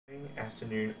Morning,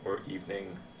 afternoon, or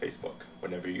evening Facebook,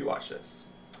 whenever you watch this.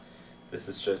 This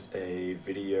is just a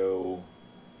video,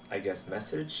 I guess,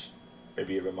 message,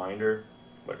 maybe a reminder,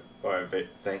 or a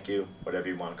thank you, whatever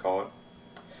you want to call it.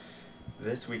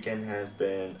 This weekend has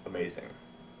been amazing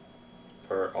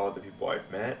for all the people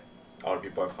I've met, all the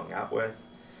people I've hung out with,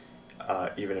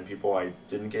 even the people I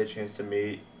didn't get a chance to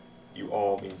meet. You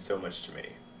all mean so much to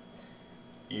me.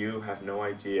 You have no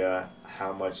idea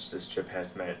how much this trip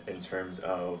has meant in terms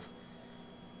of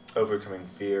overcoming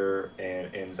fear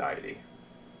and anxiety.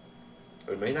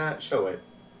 It may not show it,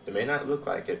 it may not look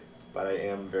like it, but I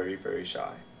am very, very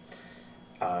shy.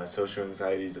 Social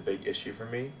anxiety is a big issue for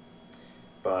me,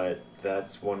 but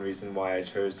that's one reason why I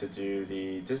chose to do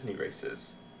the Disney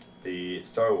races, the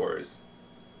Star Wars,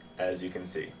 as you can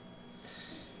see.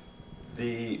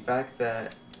 The fact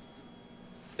that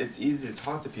it's easy to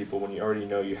talk to people when you already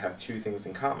know you have two things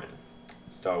in common,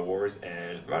 Star Wars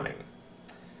and running.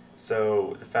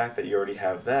 So the fact that you already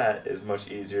have that is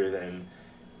much easier than,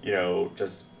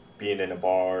 just being in a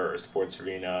bar or a sports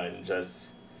arena and just,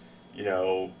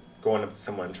 going up to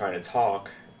someone and trying to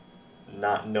talk,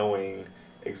 not knowing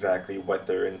exactly what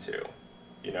they're into,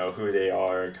 who they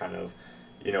are, kind of,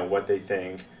 what they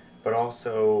think. But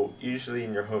also, usually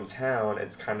in your hometown,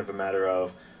 it's kind of a matter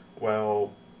of,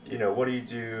 well, what do you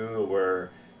do? Or,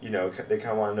 they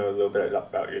kind of want to know a little bit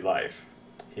about your life.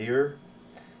 Here,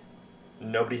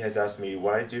 nobody has asked me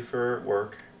what I do for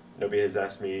work. Nobody has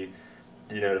asked me,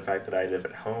 the fact that I live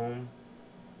at home,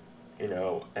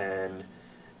 and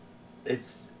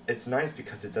it's nice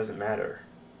because it doesn't matter.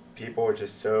 People are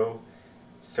just so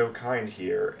kind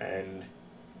here, and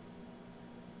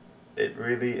it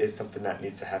really is something that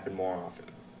needs to happen more often.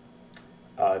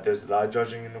 There's a lot of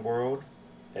judging in the world,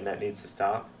 and that needs to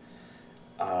stop.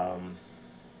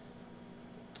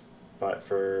 But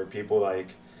for people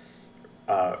like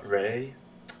Ray,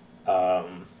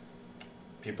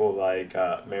 people like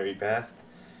Mary Beth,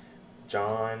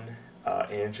 John,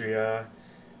 Andrea,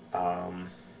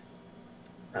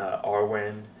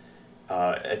 Arwen,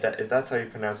 if that's how you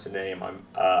pronounce your name,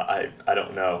 I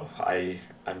don't know.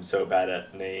 I'm so bad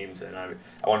at names, and I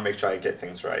want to make sure I get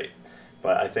things right.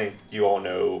 But I think you all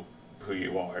know who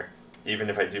you are, even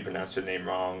if I do pronounce your name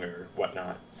wrong or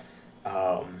whatnot.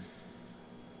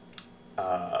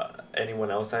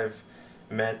 Anyone else I've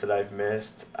met that I've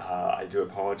missed, I do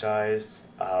apologize.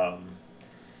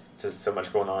 Just so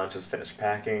much going on, just finished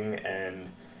packing, and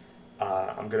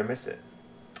I'm gonna miss it.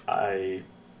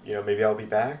 Maybe I'll be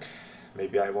back,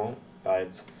 maybe I won't,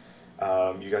 but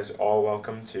you guys are all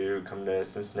welcome to come to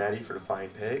Cincinnati for the Flying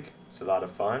Pig. It's a lot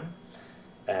of fun,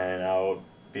 and I'll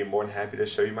be more than happy to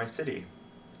show you my city.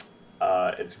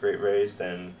 It's a great race,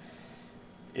 and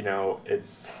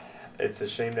it's a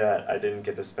shame that I didn't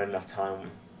get to spend enough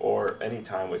time or any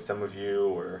time with some of you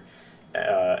or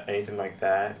anything like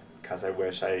that, because I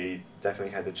wish I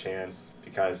definitely had the chance,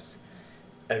 because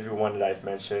everyone that I've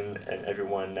mentioned and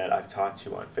everyone that I've talked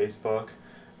to on Facebook,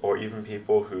 or even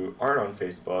people who aren't on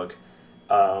Facebook,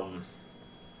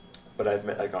 but I've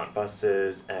met like on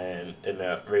buses and in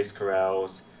the race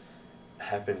corrals,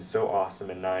 have been so awesome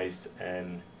and nice,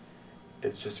 and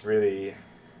it's just really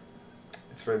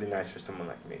nice for someone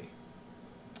like me.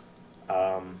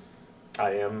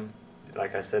 I am,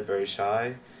 like I said, very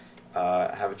shy.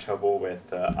 I have trouble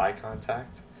with eye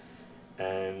contact,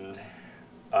 and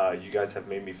you guys have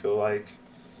made me feel like,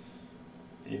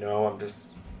 I'm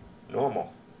just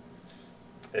normal,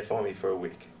 if only for a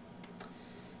week.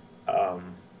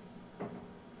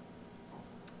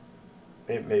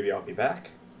 Maybe I'll be back,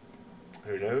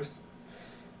 who knows?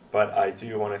 But I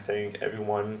do want to thank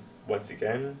everyone once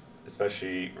again,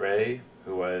 especially Ray,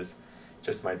 who was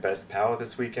just my best pal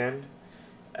this weekend,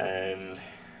 and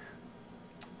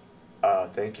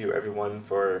thank you everyone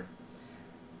for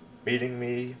meeting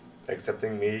me,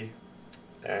 accepting me,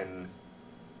 and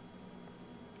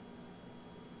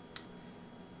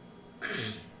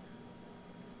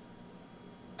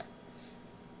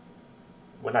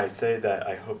when I say that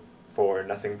I hope for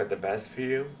nothing but the best for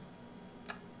you,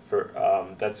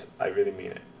 I really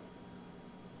mean it.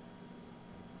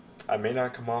 I may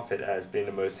not come off it as being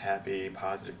the most happy,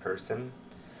 positive person,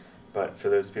 but for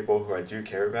those people who I do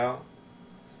care about,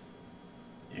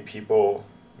 you people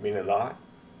mean a lot,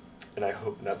 and I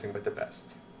hope nothing but the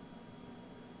best.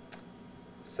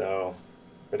 So,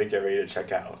 better get ready to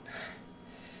check out.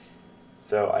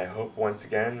 So I hope once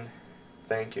again,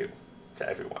 thank you to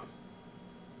everyone.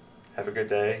 Have a good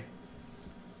day.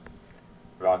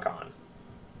 Rock on.